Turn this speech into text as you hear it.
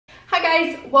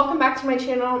Hi guys, welcome back to my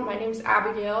channel. My name is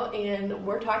Abigail and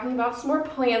we're talking about some more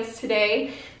plants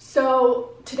today.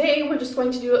 So today we're just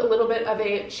going to do a little bit of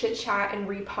a chit chat and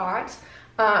repot.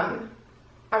 I'm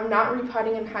not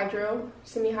repotting in hydro,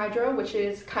 semi-hydro, which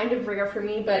is kind of rare for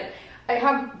me, but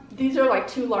these are like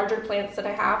two larger plants that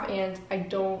I have and I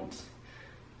don't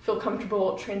feel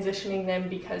comfortable transitioning them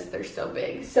because they're so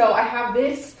big. So I have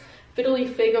this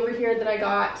fiddly fig over here that I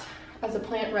got as a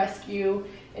plant rescue,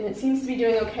 and it seems to be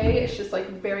doing okay. It's just like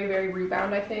very, very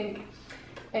root-bound, I think.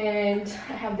 And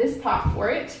I have this pot for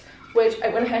it, which I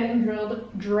went ahead and drilled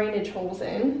drainage holes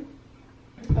in.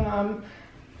 And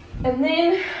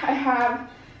then I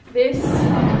have this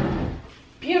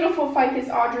beautiful Ficus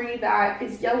Audrey that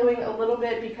is yellowing a little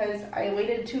bit because I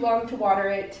waited too long to water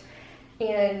it.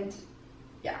 And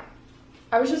yeah,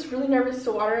 I was just really nervous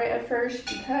to water it at first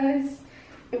because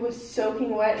it was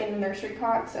soaking wet in the nursery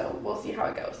pot, so we'll see how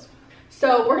it goes.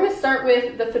 So we're gonna start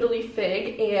with the fiddly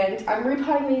fig, and I'm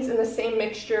repotting these in the same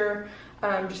mixture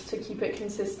just to keep it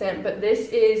consistent, but this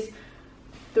is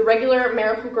the regular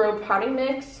Miracle-Gro potting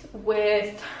mix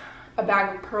with a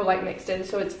bag of perlite mixed in.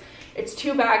 So it's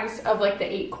 2 bags of like the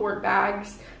 8-quart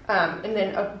bags, and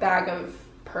then a bag of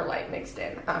perlite mixed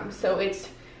in. So it's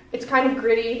kind of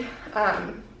gritty.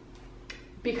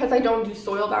 Because I don't do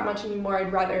soil that much anymore,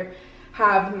 I'd rather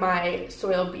have my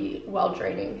soil be well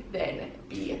draining than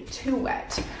be too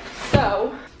wet.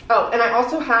 So, oh, and I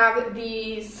also have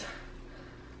these,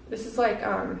 this is like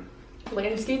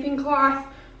landscaping cloth,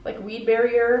 like weed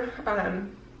barrier,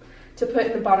 to put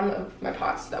in the bottom of my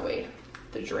pots, so that way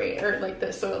the drain, or like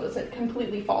the soil doesn't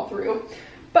completely fall through.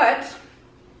 But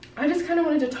I just kind of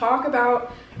wanted to talk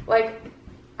about, like,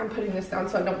 I'm putting this down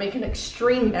so I don't make an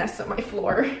extreme mess of my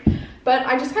floor. But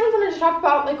I just kind of wanted to talk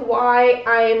about like why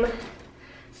I'm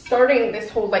starting this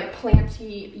whole like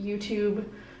planty YouTube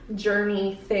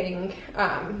journey thing.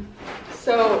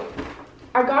 So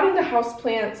I got into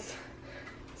houseplants.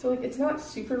 So like it's not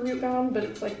super root bound, but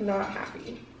it's like not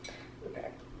happy. Okay.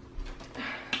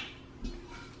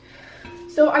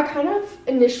 So I kind of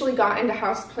initially got into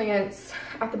houseplants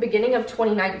at the beginning of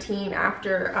 2019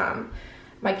 after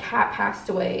my cat passed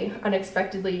away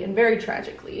unexpectedly and very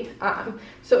tragically.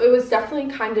 So it was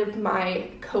definitely kind of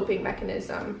my coping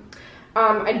mechanism.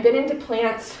 I'd been into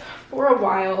plants for a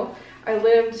while. I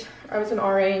was an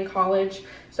RA in college,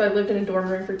 so I lived in a dorm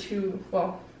room for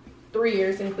 3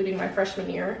 years, including my freshman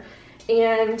year.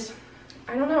 And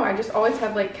I don't know, I just always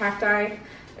had like cacti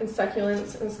and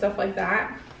succulents and stuff like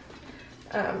that.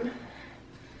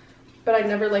 But I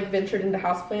never like ventured into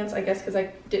houseplants, I guess because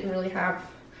I didn't really have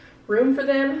room for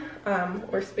them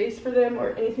or space for them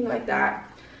or anything like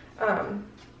that.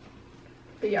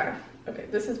 But yeah, okay,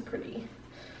 this is pretty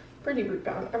root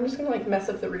bound. I'm just gonna like mess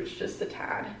up the roots just a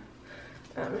tad,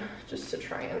 just to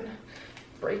try and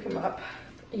break them up.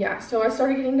 Yeah, so I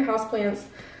started getting into houseplants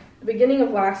the beginning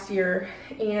of last year,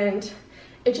 and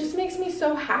it just makes me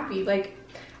so happy. Like,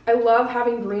 I love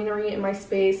having greenery in my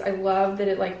space. I love that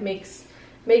it like makes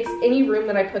any room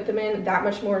that I put them in that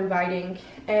much more inviting,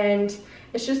 and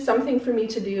it's just something for me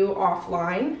to do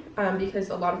offline because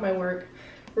a lot of my work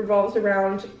revolves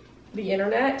around the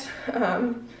internet.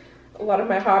 A lot of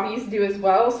my hobbies do as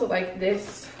well. So like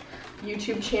this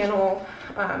YouTube channel,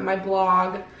 my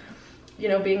blog, you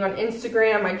know, being on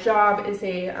Instagram. My job is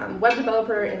a web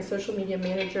developer and social media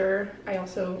manager. I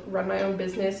also run my own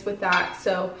business with that.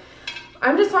 So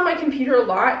I'm just on my computer a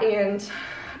lot, and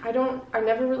I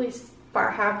never really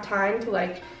have time to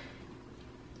like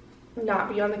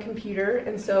not be on the computer.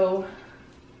 And so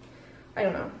I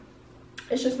don't know,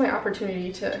 it's just my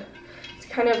opportunity to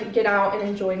kind of get out and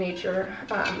enjoy nature.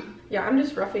 Yeah, I'm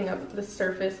just roughing up the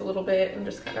surface a little bit and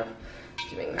just kind of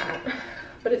doing that,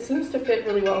 but it seems to fit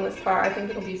really well in this pot. I think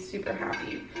it'll be super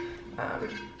happy.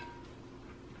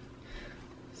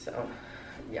 So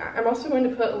yeah, I'm also going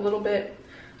to put a little bit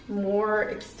more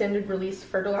extended release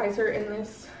fertilizer in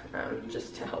this,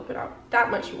 just to help it out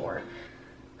that much more.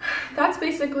 That's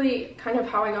basically kind of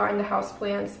how I got into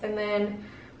houseplants. And then,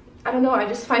 I don't know, I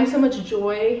just find so much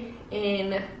joy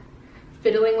in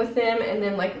fiddling with them, and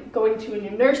then like going to a new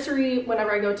nursery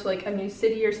whenever I go to like a new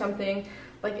city or something.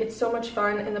 Like, it's so much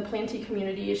fun, and the planty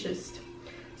community is just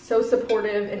so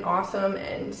supportive and awesome,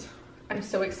 and I'm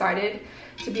so excited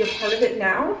to be a part of it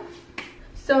now.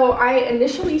 So I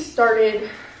initially started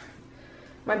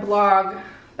my blog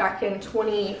back in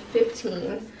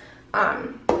 2015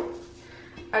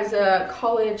 as a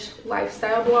college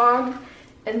lifestyle blog,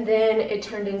 and then it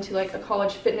turned into like a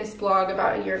college fitness blog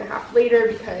about 1.5 years later,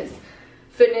 because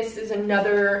fitness is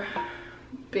another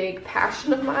big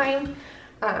passion of mine.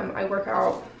 I work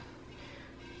out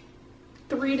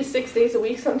 3 to 6 days a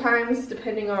week sometimes,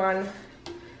 depending on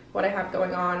what I have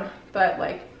going on. But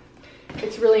like,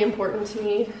 it's really important to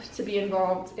me to be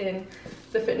involved in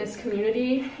the fitness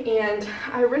community. And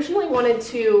I originally wanted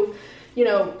to, you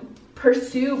know,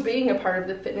 pursue being a part of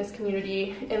the fitness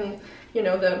community in, you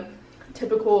know, the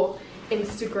typical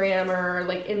Instagram or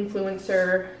like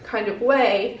influencer kind of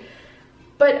way.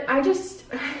 But I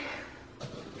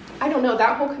don't know,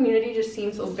 that whole community just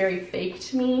seems very fake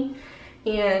to me.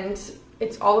 And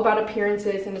it's all about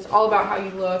appearances and it's all about how you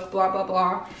look, blah, blah,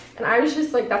 blah. And I was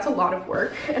just like, that's a lot of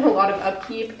work and a lot of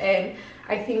upkeep. And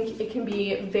I think it can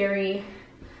be very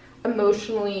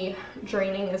emotionally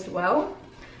draining as well.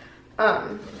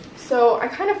 So I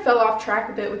kind of fell off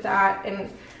track a bit with that,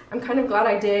 and I'm kind of glad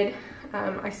I did.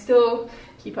 I still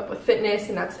keep up with fitness,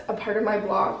 and that's a part of my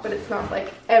blog, but it's not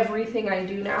like everything I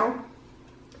do now.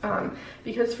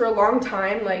 Because for a long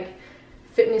time, like,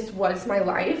 fitness was my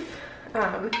life.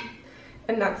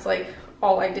 And that's like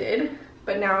all I did.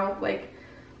 But now, like,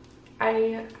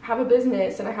 I have a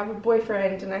business and I have a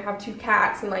boyfriend and I have 2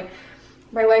 cats, and like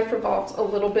my life revolves a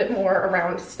little bit more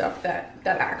around stuff that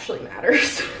actually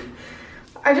matters.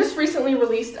 I just recently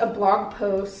released a blog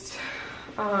post,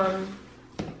 I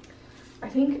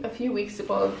think a few weeks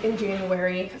ago in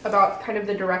January, about kind of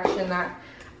the direction that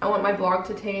I want my blog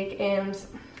to take, and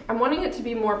I'm wanting it to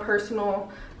be more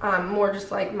personal, more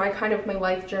just like my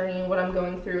life journey and what I'm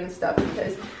going through and stuff,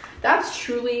 because that's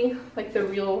truly like the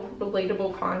real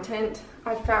relatable content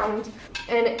I've found.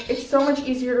 And it's so much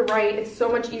easier to write. It's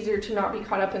so much easier to not be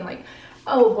caught up in like,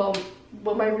 oh, well,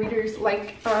 will my readers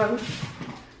like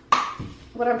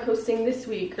what I'm posting this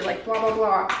week, or like blah, blah,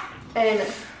 blah. And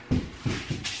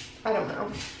I don't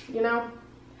know, you know,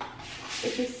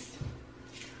 it just,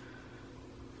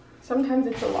 sometimes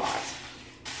it's a lot.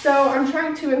 So I'm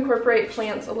trying to incorporate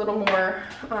plants a little more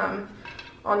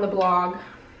on the blog,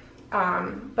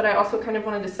 but I also kind of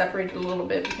wanted to separate it a little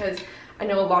bit, because I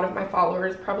know a lot of my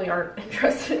followers probably aren't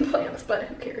interested in plants, but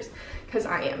who cares, because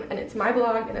I am, and it's my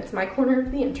blog and it's my corner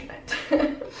of the internet.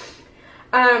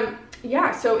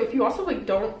 Yeah, so if you also like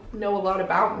don't know a lot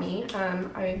about me,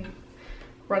 I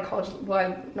run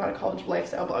not a college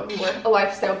lifestyle blog, more a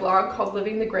lifestyle blog called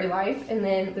Living the Gray Life, and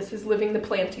then this is Living the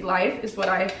Planty Life, is what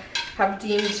I have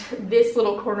deemed this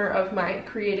little corner of my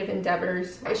creative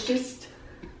endeavors.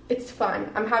 It's fun.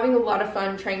 I'm having a lot of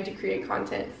fun trying to create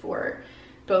content for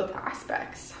both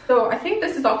aspects. So I think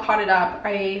this is all potted up.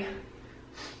 I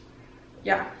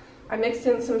mixed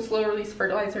in some slow release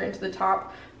fertilizer into the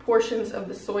top portions of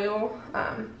the soil,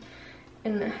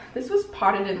 and this was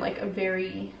potted in like a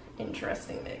very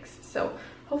interesting mix, so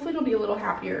hopefully it'll be a little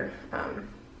happier.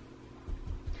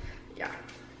 Yeah,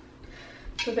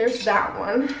 so there's that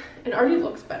one. It already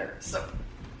looks better. So,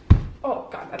 oh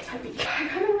god, that's heavy. I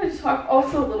kind of want to talk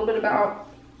also a little bit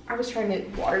about, I was trying to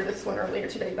water this one earlier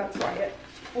today, that's why it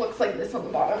looks like this on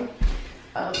the bottom.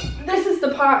 This is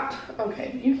the pot.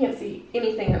 Okay, you can't see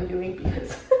anything I'm doing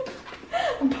because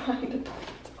I'm behind a plant.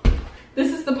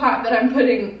 This is the pot that I'm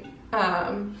putting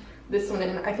this one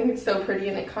in. I think it's so pretty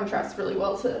and it contrasts really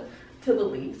well to the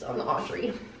leaves on the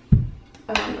Audrey.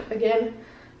 Again,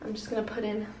 I'm just gonna put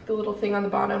in the little thing on the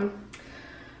bottom.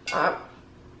 But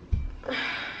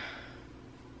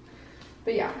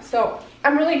yeah, so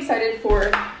I'm really excited for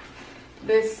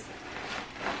this.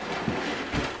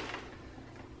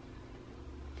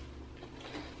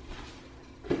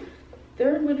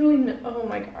 There are literally no, oh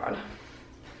my god.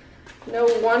 No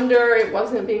wonder it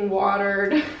wasn't being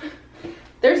watered.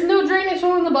 There's no drainage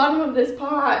hole in the bottom of this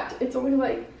pot. It's only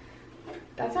like,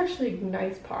 that's actually a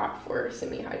nice pot for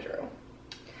semi-hydro.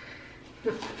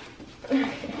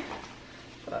 Okay.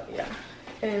 But yeah,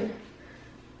 and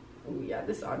oh yeah,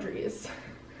 this Audrey is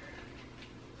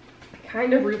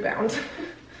kind of root bound.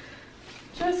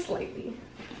 Just slightly.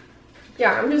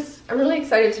 Yeah, I'm really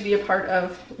excited to be a part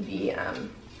of the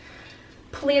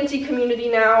planty community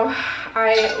now.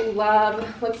 I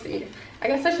love, let's see, I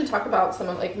guess I should talk about some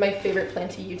of like my favorite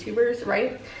planty YouTubers,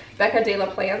 right? Becca De La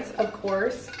Plants, of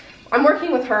course. I'm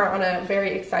working with her on a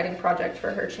very exciting project for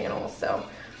her channel, so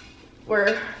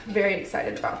we're very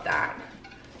excited about that.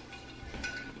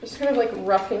 Just kind of like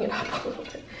roughing it up a little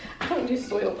bit. I don't do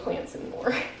soil plants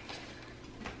anymore.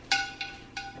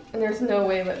 And there's no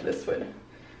way that this would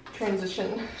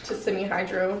transition to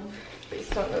semi-hydro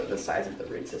based on the size of the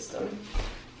root system.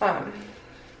 But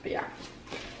yeah.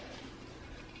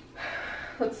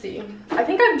 Let's see. I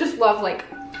think I just love like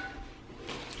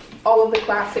all of the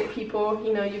classic people.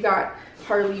 You know, you got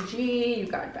Harley G, you've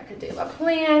got Becca De La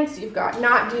Plants, you've got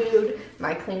Not Dude,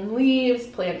 My Clean Leaves,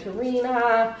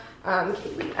 Plantarina,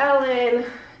 Kaylee Ellen,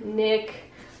 Nick,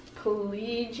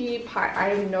 Peligi Pie. I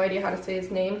have no idea how to say his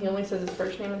name. He only says his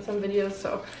first name in some videos,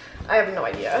 so I have no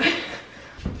idea.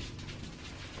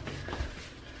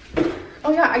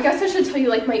 Oh yeah, I guess I should tell you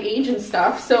like my age and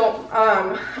stuff. So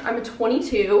I'm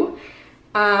 22.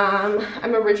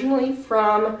 I'm originally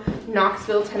from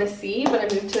Knoxville, Tennessee, but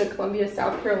I moved to Columbia,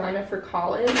 South Carolina for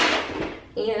college.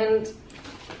 And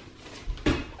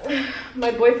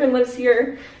my boyfriend lives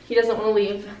here. He doesn't want to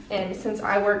leave. And since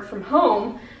I work from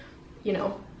home, you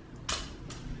know,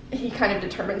 he kind of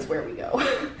determines where we go.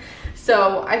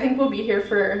 So I think we'll be here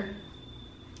for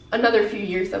another few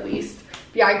years at least.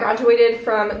 But yeah, I graduated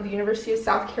from the University of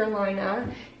South Carolina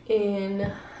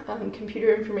in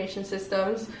computer information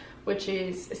systems, which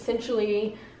is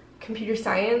essentially computer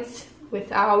science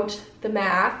without the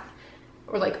math,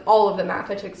 or like all of the math.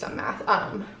 I took some math,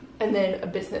 and then a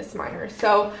business minor.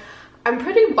 So I'm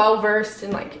pretty well versed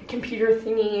in like computer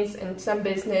thingies and some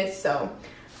business, so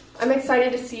I'm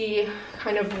excited to see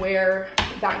kind of where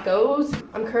that goes.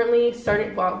 I'm currently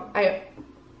starting, well, I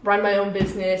run my own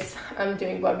business. I'm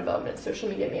doing web development, social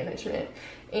media management,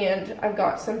 and I've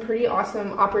got some pretty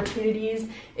awesome opportunities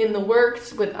in the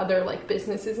works with other like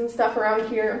businesses and stuff around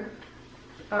here.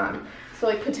 So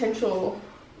like potential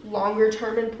longer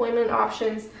term employment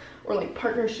options or like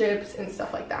partnerships and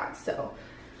stuff like that. So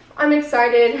I'm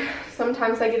excited.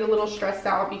 Sometimes I get a little stressed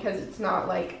out because it's not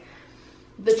like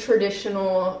the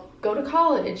traditional go to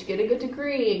college, get a good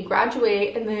degree,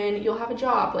 graduate, and then you'll have a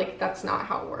job. Like that's not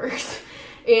how it works.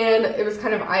 And it was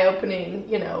kind of eye-opening,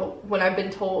 you know, when I've been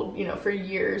told, you know, for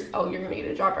years, oh, you're gonna get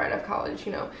a job right out of college,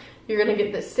 you know, you're gonna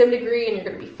get this STEM degree and you're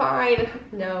gonna be fine.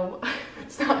 No,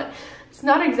 it's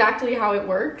not exactly how it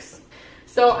works.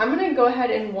 So I'm gonna go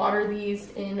ahead and water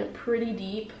these in pretty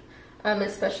deep,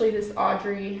 especially this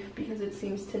Audrey, because it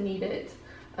seems to need it.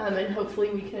 And hopefully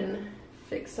we can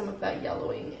fix some of that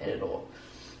yellowing and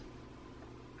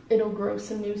it'll grow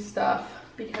some new stuff,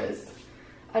 because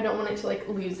I don't want it to like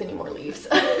lose any more leaves.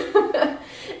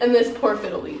 And this poor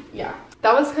fiddle leaf, yeah.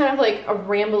 That was kind of like a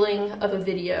rambling of a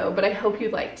video, but I hope you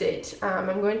liked it.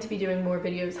 I'm going to be doing more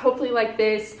videos, hopefully like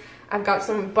this. I've got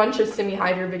some bunch of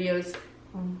semi-hydro videos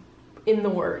in the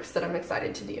works that I'm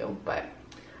excited to do, but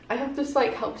I hope this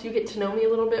like helps you get to know me a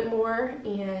little bit more,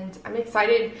 and I'm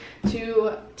excited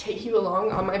to take you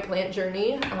along on my plant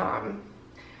journey.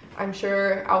 I'm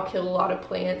sure I'll kill a lot of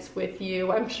plants with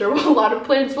you. I'm sure a lot of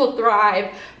plants will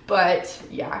thrive, but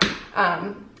yeah.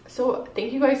 So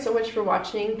thank you guys so much for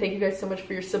watching. Thank you guys so much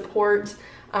for your support,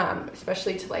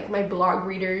 especially to like my blog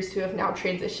readers who have now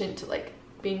transitioned to like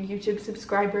being YouTube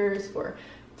subscribers or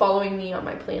following me on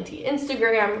my planty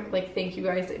Instagram. Like, thank you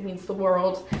guys, it means the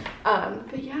world.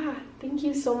 But yeah, thank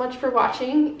you so much for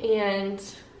watching, and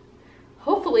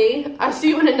hopefully I'll see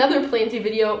you in another planty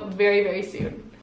video very, very soon.